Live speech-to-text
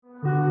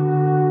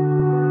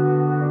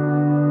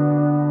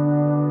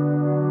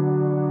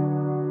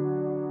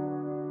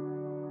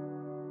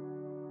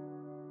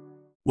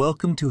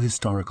Welcome to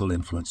Historical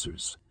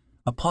Influencers,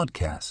 a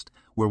podcast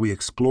where we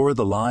explore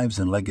the lives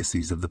and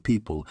legacies of the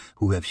people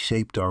who have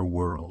shaped our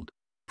world.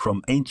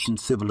 From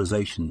ancient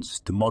civilizations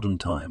to modern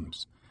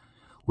times,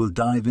 we'll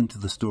dive into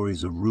the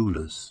stories of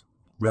rulers,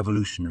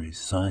 revolutionaries,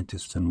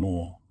 scientists, and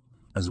more,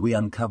 as we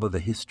uncover the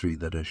history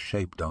that has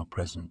shaped our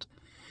present.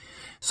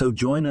 So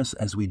join us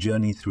as we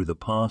journey through the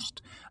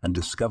past and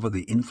discover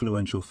the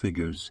influential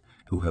figures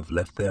who have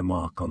left their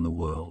mark on the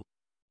world.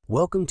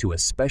 Welcome to a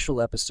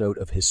special episode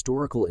of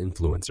Historical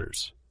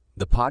Influencers,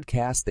 the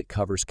podcast that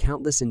covers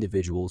countless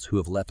individuals who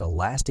have left a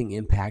lasting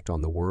impact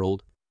on the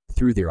world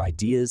through their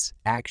ideas,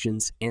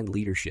 actions, and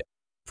leadership.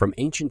 From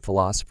ancient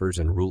philosophers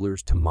and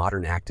rulers to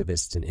modern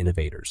activists and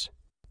innovators,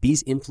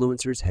 these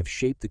influencers have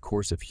shaped the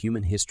course of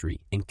human history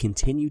and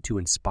continue to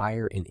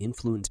inspire and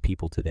influence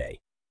people today.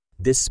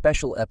 This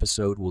special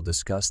episode will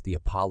discuss the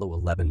Apollo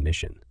 11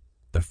 mission,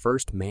 the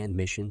first manned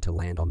mission to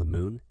land on the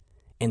moon,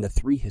 and the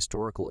three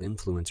historical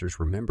influencers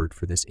remembered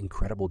for this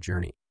incredible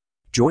journey.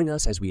 Join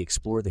us as we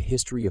explore the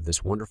history of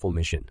this wonderful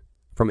mission,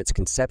 from its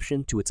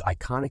conception to its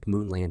iconic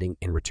moon landing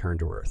and return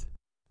to Earth.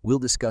 We'll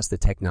discuss the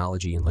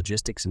technology and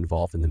logistics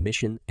involved in the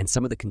mission and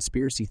some of the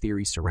conspiracy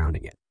theories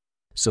surrounding it.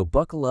 So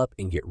buckle up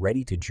and get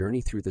ready to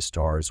journey through the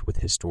stars with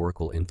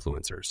historical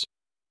influencers.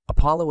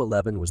 Apollo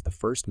 11 was the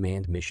first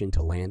manned mission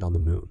to land on the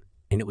moon,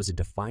 and it was a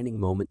defining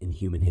moment in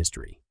human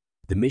history.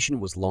 The mission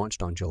was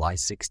launched on July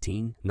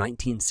 16,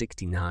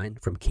 1969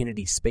 from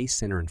Kennedy Space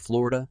Center in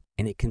Florida,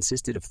 and it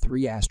consisted of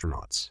three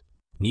astronauts,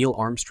 Neil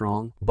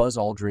Armstrong, Buzz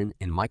Aldrin,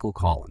 and Michael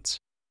Collins.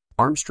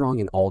 Armstrong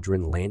and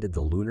Aldrin landed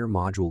the lunar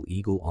module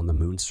Eagle on the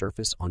moon's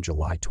surface on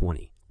July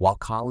 20, while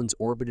Collins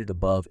orbited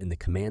above in the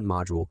command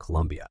module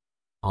Columbia.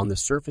 On the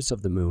surface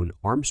of the moon,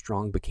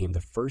 Armstrong became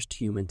the first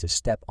human to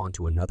step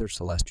onto another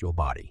celestial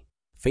body,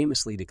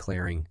 famously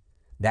declaring,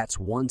 "That's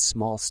one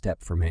small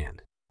step for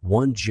man,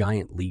 one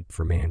giant leap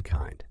for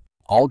mankind."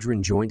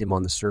 Aldrin joined him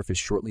on the surface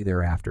shortly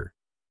thereafter.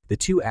 The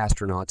two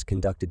astronauts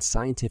conducted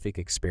scientific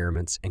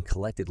experiments and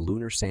collected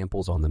lunar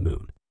samples on the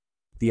moon.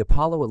 The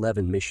Apollo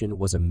 11 mission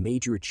was a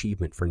major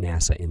achievement for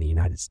NASA in the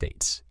United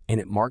States,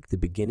 and it marked the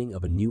beginning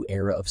of a new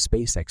era of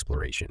space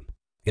exploration.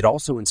 It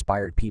also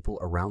inspired people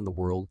around the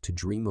world to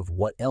dream of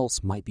what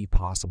else might be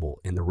possible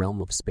in the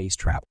realm of space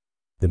travel.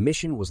 The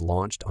mission was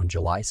launched on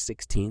July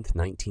 16,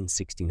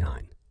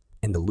 1969,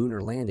 and the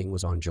lunar landing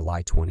was on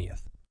July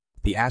 20th.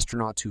 The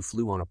astronauts who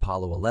flew on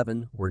Apollo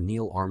 11 were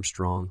Neil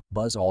Armstrong,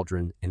 Buzz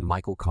Aldrin, and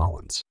Michael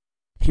Collins.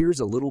 Here's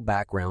a little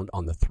background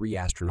on the three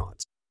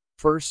astronauts.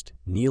 First,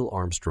 Neil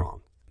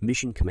Armstrong,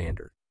 mission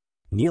commander.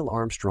 Neil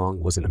Armstrong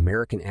was an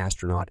American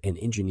astronaut and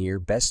engineer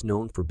best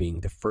known for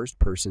being the first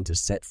person to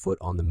set foot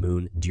on the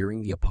moon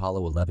during the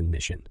Apollo 11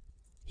 mission.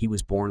 He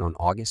was born on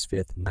August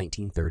 5,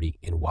 1930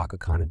 in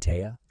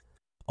Waukesha,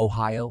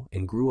 Ohio,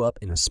 and grew up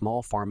in a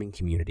small farming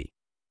community.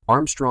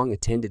 Armstrong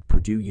attended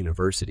Purdue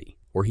University,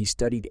 where he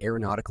studied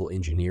aeronautical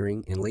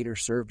engineering and later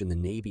served in the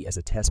Navy as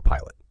a test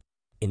pilot.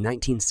 In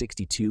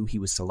 1962, he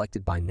was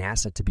selected by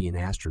NASA to be an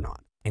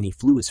astronaut, and he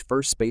flew his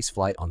first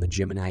spaceflight on the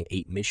Gemini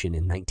 8 mission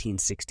in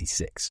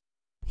 1966.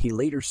 He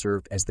later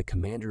served as the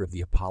commander of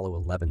the Apollo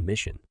 11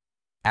 mission.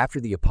 After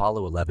the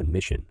Apollo 11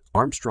 mission,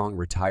 Armstrong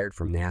retired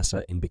from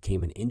NASA and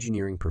became an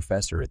engineering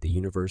professor at the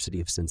University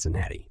of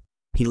Cincinnati.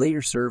 He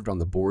later served on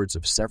the boards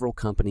of several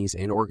companies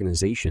and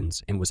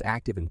organizations and was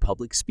active in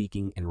public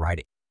speaking and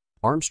writing.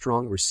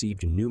 Armstrong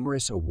received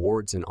numerous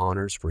awards and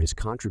honors for his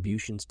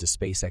contributions to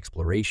space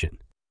exploration.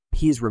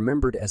 He is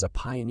remembered as a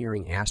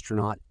pioneering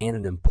astronaut and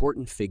an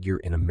important figure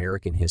in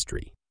American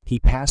history. He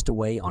passed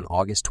away on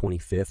August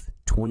 25,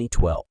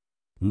 2012.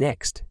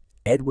 Next,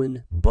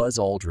 Edwin Buzz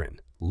Aldrin,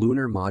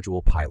 lunar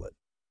module pilot.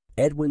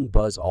 Edwin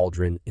Buzz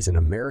Aldrin is an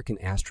American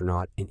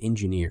astronaut and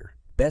engineer,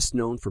 best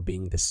known for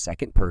being the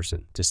second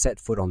person to set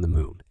foot on the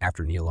moon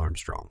after Neil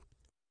Armstrong.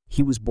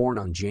 He was born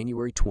on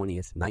January 20,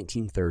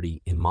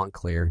 1930 in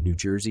Montclair, New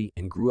Jersey,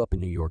 and grew up in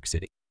New York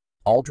City.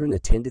 Aldrin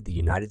attended the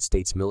United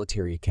States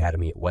Military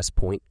Academy at West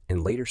Point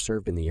and later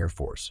served in the Air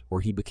Force,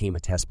 where he became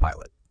a test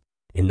pilot.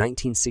 In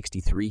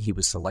 1963, he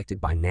was selected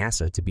by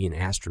NASA to be an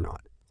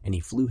astronaut, and he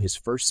flew his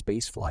first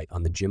spaceflight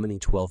on the Gemini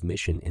 12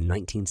 mission in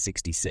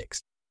 1966.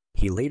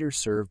 He later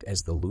served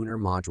as the lunar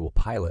module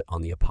pilot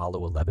on the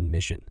Apollo 11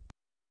 mission.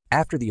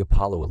 After the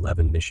Apollo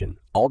 11 mission,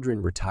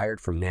 Aldrin retired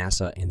from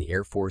NASA and the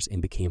Air Force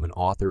and became an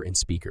author and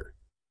speaker.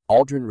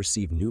 Aldrin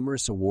received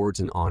numerous awards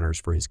and honors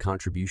for his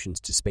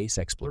contributions to space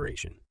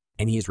exploration,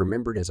 and he is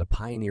remembered as a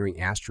pioneering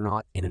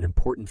astronaut and an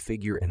important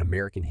figure in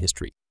American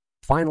history.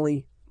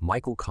 Finally,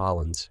 Michael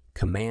Collins,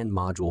 command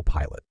module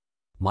pilot.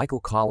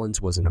 Michael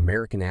Collins was an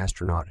American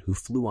astronaut who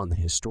flew on the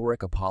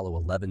historic Apollo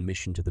 11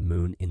 mission to the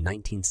moon in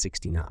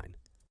 1969.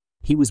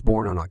 He was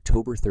born on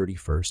October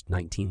 31,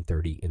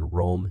 1930 in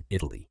Rome,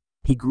 Italy.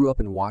 He grew up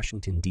in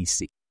Washington,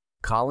 D.C.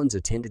 Collins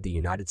attended the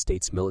United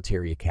States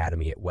Military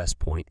Academy at West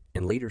Point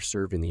and later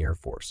served in the Air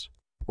Force,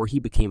 where he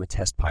became a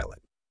test pilot.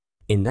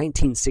 In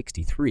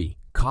 1963,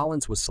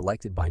 Collins was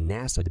selected by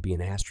NASA to be an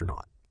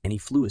astronaut, and he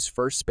flew his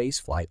first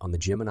spaceflight on the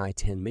Gemini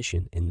 10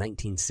 mission in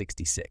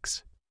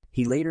 1966.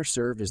 He later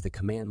served as the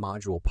command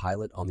module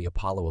pilot on the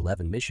Apollo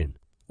 11 mission,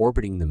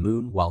 orbiting the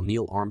moon while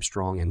Neil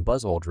Armstrong and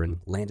Buzz Aldrin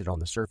landed on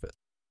the surface.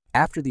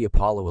 After the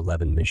Apollo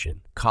 11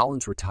 mission,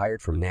 Collins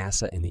retired from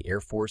NASA and the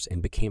Air Force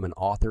and became an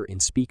author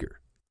and speaker.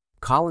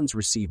 Collins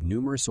received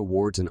numerous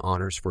awards and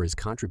honors for his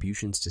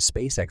contributions to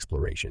space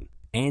exploration,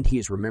 and he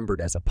is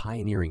remembered as a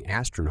pioneering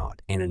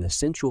astronaut and an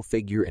essential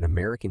figure in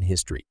American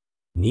history.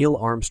 Neil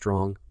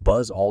Armstrong,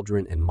 Buzz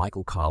Aldrin, and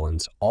Michael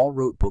Collins all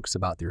wrote books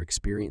about their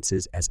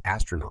experiences as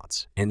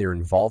astronauts and their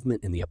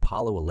involvement in the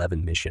Apollo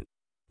 11 mission.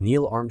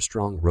 Neil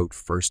Armstrong wrote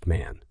First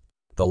Man,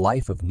 The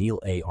Life of Neil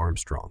A.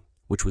 Armstrong,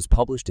 which was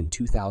published in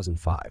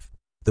 2005.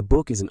 The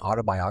book is an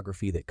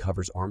autobiography that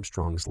covers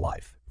Armstrong's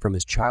life, from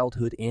his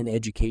childhood and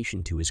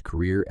education to his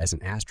career as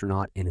an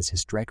astronaut and his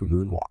historic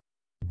moonwalk.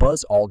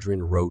 Buzz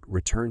Aldrin wrote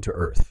Return to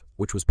Earth,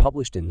 which was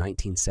published in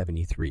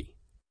 1973.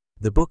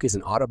 The book is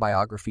an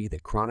autobiography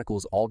that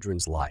chronicles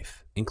Aldrin's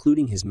life,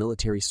 including his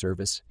military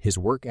service, his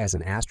work as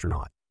an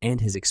astronaut, and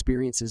his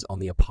experiences on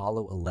the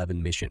Apollo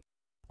 11 mission.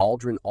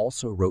 Aldrin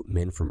also wrote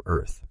Men from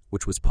Earth,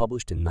 which was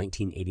published in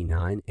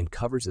 1989 and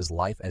covers his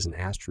life as an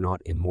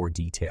astronaut in more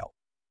detail.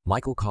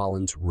 Michael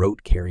Collins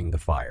wrote Carrying the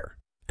Fire,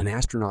 An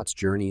Astronaut's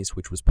Journeys,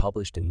 which was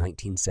published in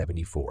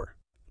 1974.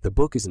 The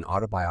book is an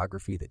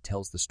autobiography that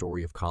tells the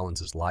story of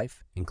Collins's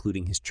life,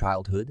 including his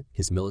childhood,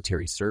 his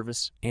military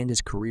service, and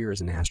his career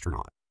as an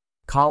astronaut.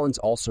 Collins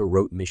also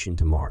wrote Mission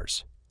to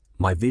Mars,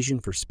 My Vision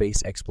for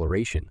Space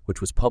Exploration,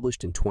 which was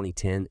published in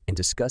 2010 and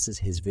discusses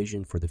his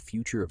vision for the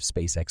future of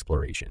space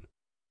exploration.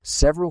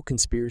 Several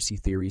conspiracy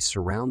theories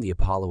surround the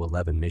Apollo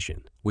 11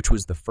 mission, which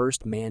was the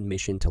first manned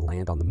mission to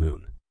land on the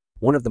moon.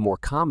 One of the more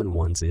common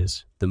ones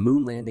is the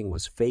moon landing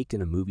was faked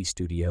in a movie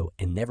studio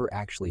and never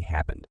actually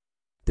happened.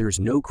 There is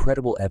no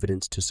credible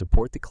evidence to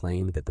support the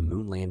claim that the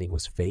moon landing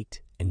was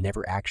faked and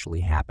never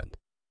actually happened.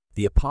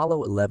 The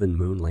Apollo 11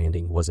 moon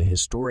landing was a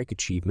historic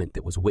achievement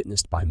that was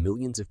witnessed by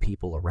millions of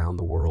people around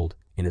the world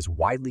and is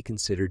widely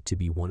considered to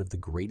be one of the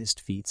greatest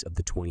feats of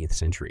the 20th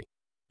century.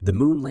 The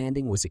moon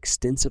landing was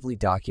extensively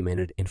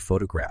documented and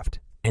photographed,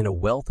 and a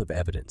wealth of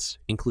evidence,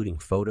 including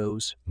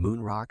photos,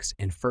 moon rocks,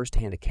 and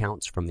first-hand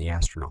accounts from the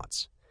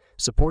astronauts,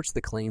 supports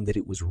the claim that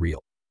it was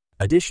real.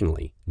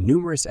 Additionally,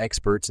 numerous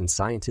experts and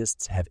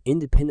scientists have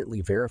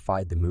independently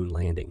verified the moon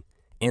landing,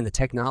 and the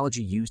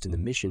technology used in the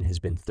mission has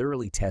been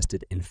thoroughly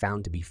tested and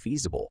found to be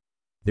feasible.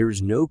 There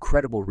is no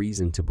credible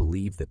reason to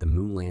believe that the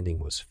moon landing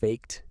was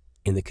faked,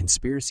 and the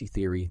conspiracy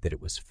theory that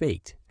it was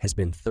faked has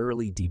been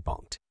thoroughly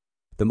debunked.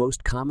 The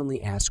most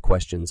commonly asked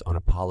questions on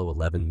Apollo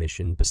 11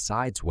 mission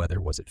besides whether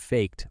was it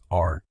faked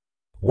are,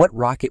 what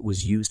rocket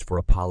was used for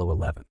Apollo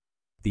 11?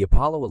 The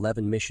Apollo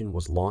 11 mission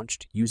was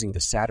launched using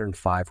the Saturn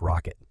V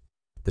rocket.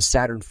 The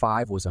Saturn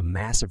V was a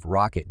massive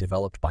rocket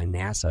developed by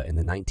NASA in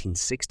the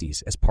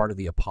 1960s as part of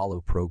the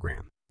Apollo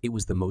program. It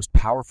was the most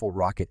powerful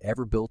rocket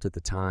ever built at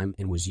the time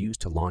and was used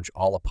to launch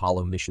all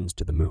Apollo missions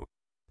to the moon.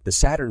 The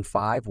Saturn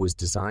V was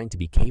designed to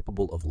be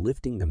capable of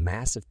lifting the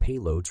massive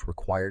payloads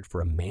required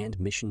for a manned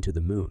mission to the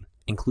moon,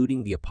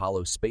 including the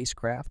Apollo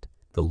spacecraft,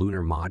 the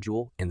lunar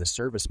module, and the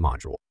service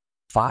module.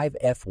 5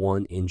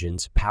 F-1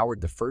 engines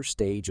powered the first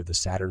stage of the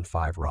Saturn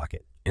V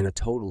rocket, and a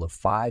total of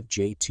 5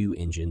 J-2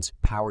 engines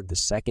powered the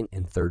second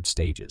and third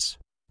stages.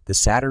 The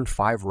Saturn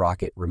V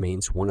rocket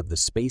remains one of the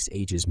space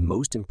age's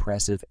most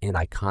impressive and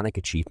iconic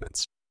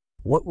achievements.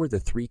 What were the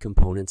three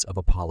components of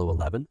Apollo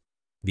 11?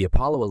 The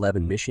Apollo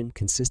 11 mission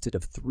consisted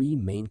of three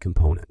main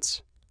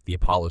components: the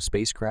Apollo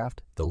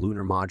spacecraft, the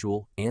lunar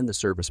module, and the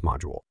service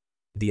module.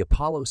 The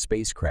Apollo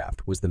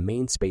spacecraft was the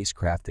main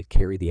spacecraft that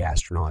carried the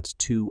astronauts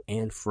to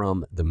and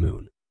from the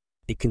moon.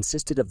 It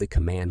consisted of the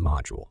command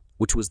module,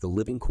 which was the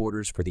living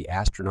quarters for the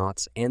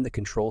astronauts and the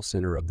control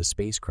center of the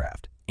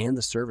spacecraft, and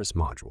the service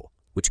module,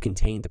 which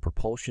contained the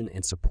propulsion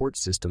and support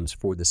systems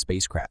for the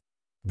spacecraft.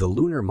 The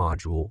lunar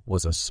module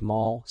was a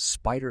small,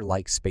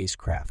 spider-like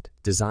spacecraft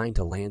designed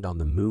to land on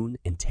the moon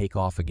and take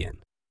off again.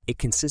 It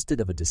consisted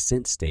of a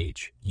descent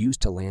stage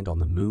used to land on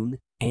the moon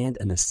and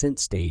an ascent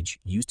stage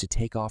used to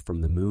take off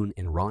from the moon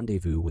and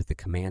rendezvous with the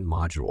command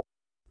module.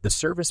 The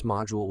service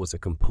module was a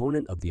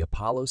component of the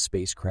Apollo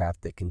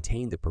spacecraft that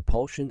contained the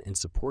propulsion and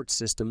support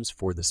systems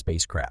for the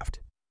spacecraft.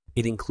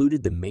 It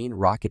included the main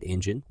rocket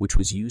engine, which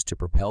was used to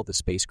propel the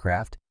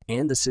spacecraft,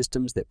 and the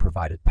systems that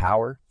provided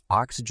power,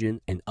 oxygen,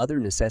 and other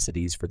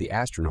necessities for the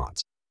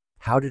astronauts.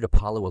 How did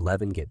Apollo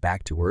 11 get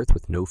back to Earth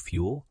with no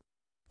fuel?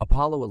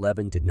 Apollo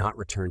 11 did not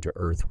return to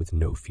Earth with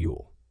no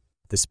fuel.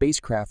 The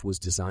spacecraft was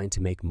designed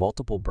to make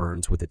multiple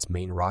burns with its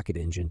main rocket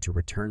engine to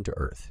return to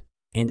Earth,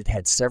 and it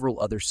had several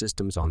other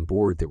systems on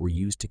board that were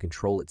used to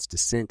control its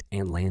descent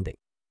and landing.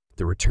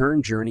 The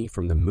return journey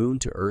from the moon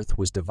to Earth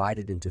was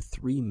divided into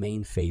three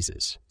main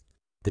phases: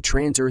 the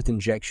trans-Earth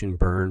injection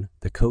burn,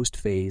 the coast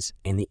phase,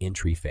 and the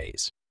entry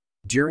phase.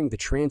 During the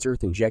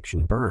trans-Earth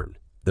injection burn,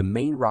 the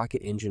main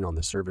rocket engine on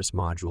the service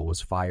module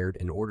was fired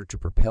in order to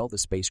propel the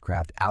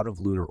spacecraft out of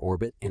lunar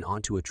orbit and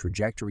onto a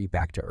trajectory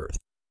back to Earth.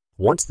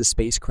 Once the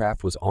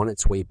spacecraft was on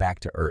its way back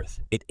to Earth,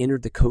 it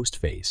entered the coast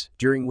phase,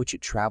 during which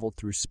it traveled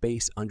through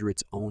space under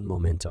its own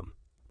momentum.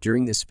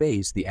 During this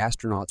phase, the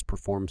astronauts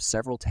performed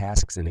several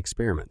tasks and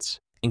experiments,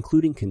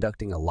 including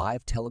conducting a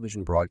live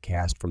television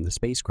broadcast from the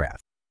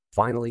spacecraft.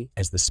 Finally,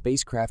 as the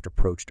spacecraft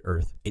approached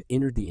Earth, it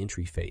entered the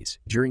entry phase,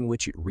 during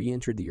which it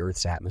re-entered the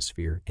Earth's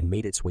atmosphere and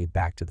made its way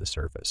back to the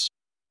surface.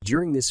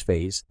 During this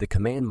phase, the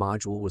command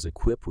module was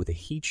equipped with a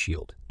heat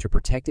shield to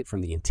protect it from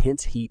the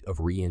intense heat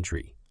of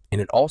re-entry, and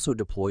it also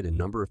deployed a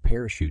number of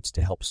parachutes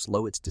to help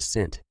slow its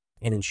descent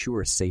and ensure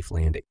a safe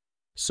landing.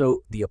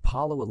 So, the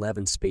Apollo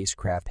 11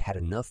 spacecraft had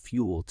enough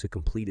fuel to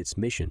complete its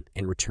mission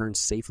and return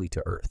safely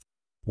to Earth.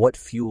 What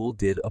fuel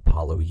did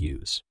Apollo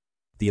use?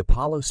 The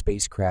Apollo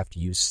spacecraft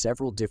used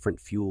several different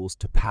fuels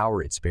to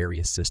power its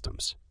various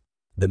systems.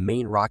 The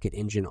main rocket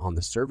engine on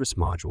the service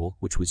module,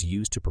 which was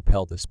used to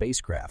propel the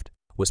spacecraft,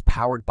 was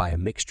powered by a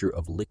mixture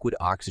of liquid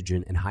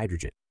oxygen and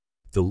hydrogen.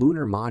 The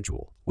lunar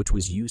module, which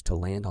was used to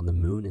land on the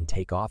moon and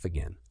take off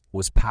again,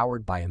 was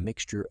powered by a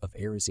mixture of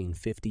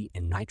Aerozine-50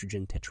 and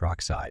nitrogen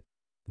tetroxide.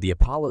 The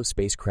Apollo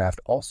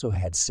spacecraft also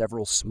had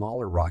several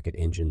smaller rocket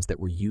engines that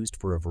were used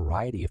for a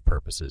variety of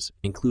purposes,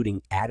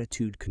 including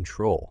attitude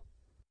control,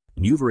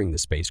 maneuvering the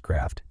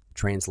spacecraft,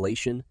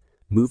 translation,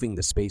 moving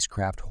the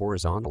spacecraft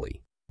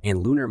horizontally,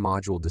 and lunar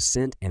module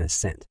descent and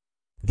ascent.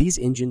 These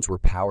engines were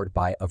powered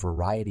by a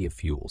variety of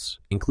fuels,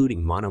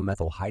 including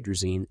monomethyl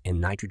hydrazine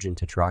and nitrogen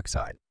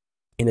tetroxide.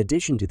 In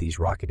addition to these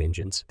rocket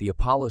engines, the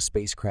Apollo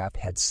spacecraft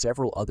had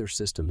several other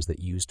systems that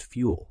used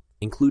fuel,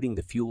 including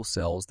the fuel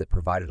cells that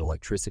provided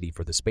electricity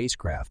for the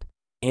spacecraft,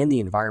 and the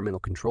environmental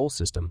control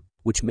system,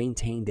 which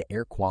maintained the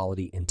air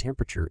quality and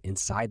temperature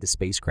inside the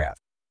spacecraft.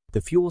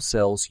 The fuel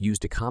cells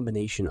used a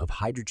combination of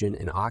hydrogen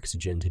and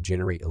oxygen to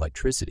generate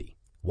electricity,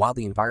 while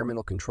the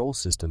environmental control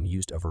system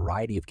used a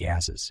variety of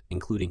gases,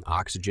 including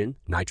oxygen,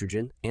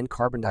 nitrogen, and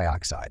carbon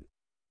dioxide.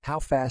 How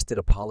fast did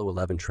Apollo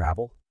 11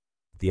 travel?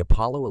 The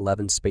Apollo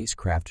 11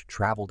 spacecraft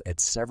traveled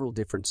at several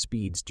different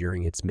speeds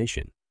during its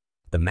mission.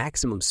 The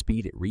maximum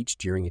speed it reached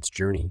during its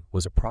journey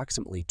was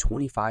approximately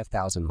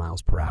 25,000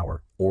 miles per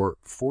hour, or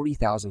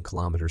 40,000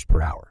 kilometers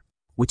per hour,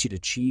 which it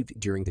achieved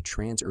during the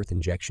trans-Earth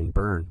injection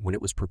burn when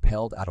it was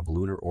propelled out of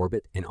lunar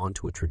orbit and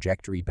onto a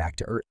trajectory back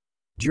to Earth.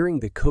 During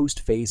the coast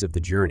phase of the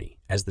journey,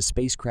 as the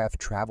spacecraft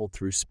traveled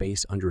through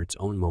space under its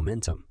own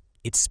momentum,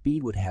 its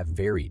speed would have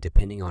varied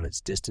depending on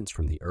its distance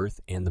from the Earth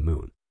and the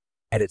Moon.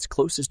 At its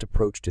closest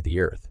approach to the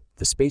Earth,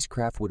 the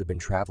spacecraft would have been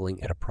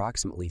traveling at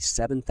approximately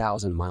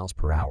 7,000 miles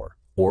per hour,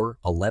 or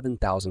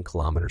 11,000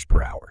 kilometers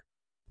per hour.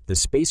 The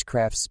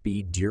spacecraft's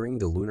speed during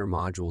the lunar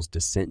module's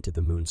descent to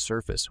the Moon's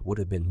surface would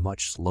have been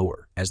much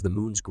slower, as the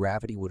Moon's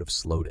gravity would have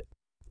slowed it.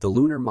 The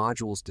lunar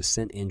module's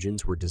descent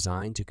engines were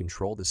designed to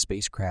control the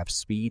spacecraft's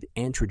speed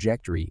and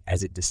trajectory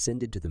as it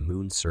descended to the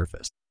Moon's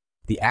surface.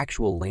 The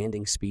actual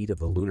landing speed of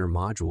the lunar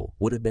module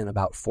would have been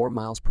about 4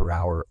 miles per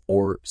hour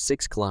or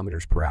 6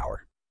 kilometers per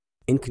hour.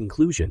 In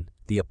conclusion,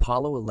 the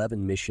Apollo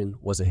 11 mission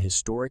was a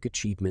historic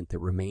achievement that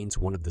remains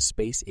one of the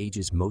space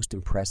age's most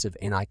impressive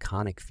and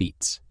iconic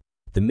feats.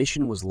 The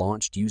mission was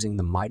launched using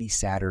the mighty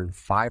Saturn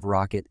V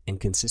rocket and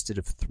consisted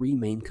of 3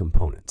 main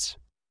components: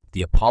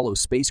 the Apollo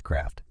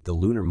spacecraft, the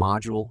lunar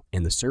module,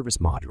 and the service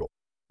module.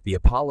 The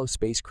Apollo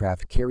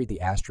spacecraft carried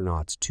the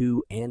astronauts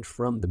to and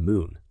from the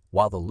Moon,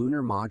 while the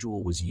lunar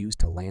module was used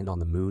to land on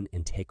the Moon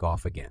and take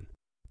off again.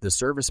 The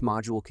service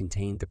module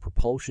contained the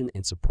propulsion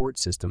and support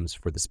systems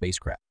for the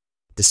spacecraft.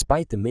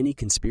 Despite the many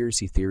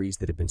conspiracy theories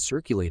that have been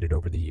circulated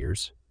over the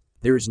years,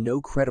 there is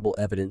no credible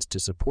evidence to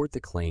support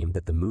the claim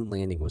that the moon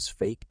landing was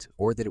faked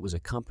or that it was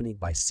accompanied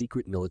by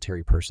secret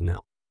military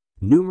personnel.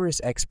 Numerous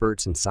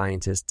experts and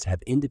scientists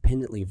have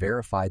independently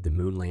verified the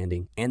moon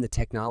landing, and the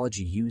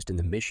technology used in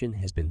the mission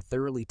has been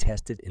thoroughly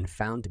tested and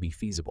found to be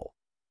feasible.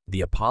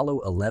 The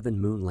Apollo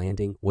 11 moon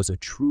landing was a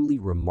truly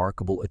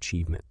remarkable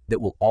achievement that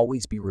will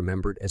always be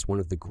remembered as one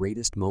of the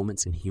greatest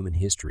moments in human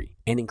history,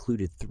 and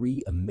included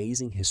 3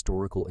 amazing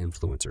historical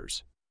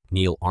influencers: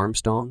 Neil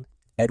Armstrong,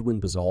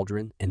 Edwin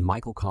Bazaldrin, and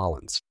Michael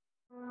Collins.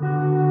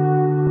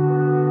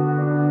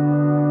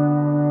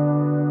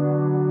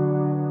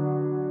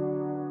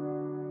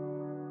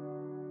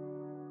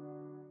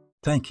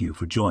 Thank you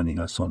for joining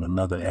us on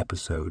another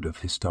episode of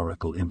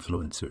Historical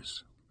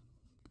Influencers.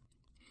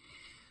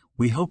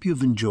 We hope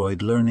you've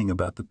enjoyed learning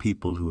about the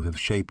people who have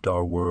shaped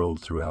our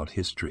world throughout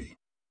history.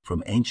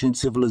 From ancient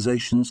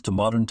civilizations to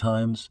modern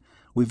times,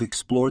 we've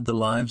explored the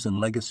lives and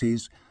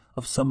legacies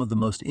of some of the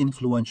most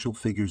influential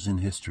figures in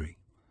history.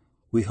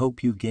 We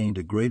hope you gained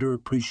a greater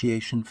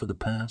appreciation for the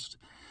past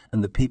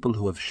and the people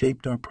who have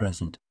shaped our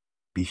present.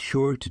 Be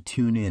sure to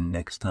tune in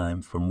next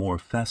time for more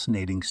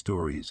fascinating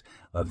stories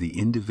of the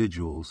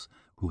individuals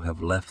who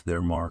have left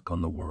their mark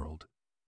on the world.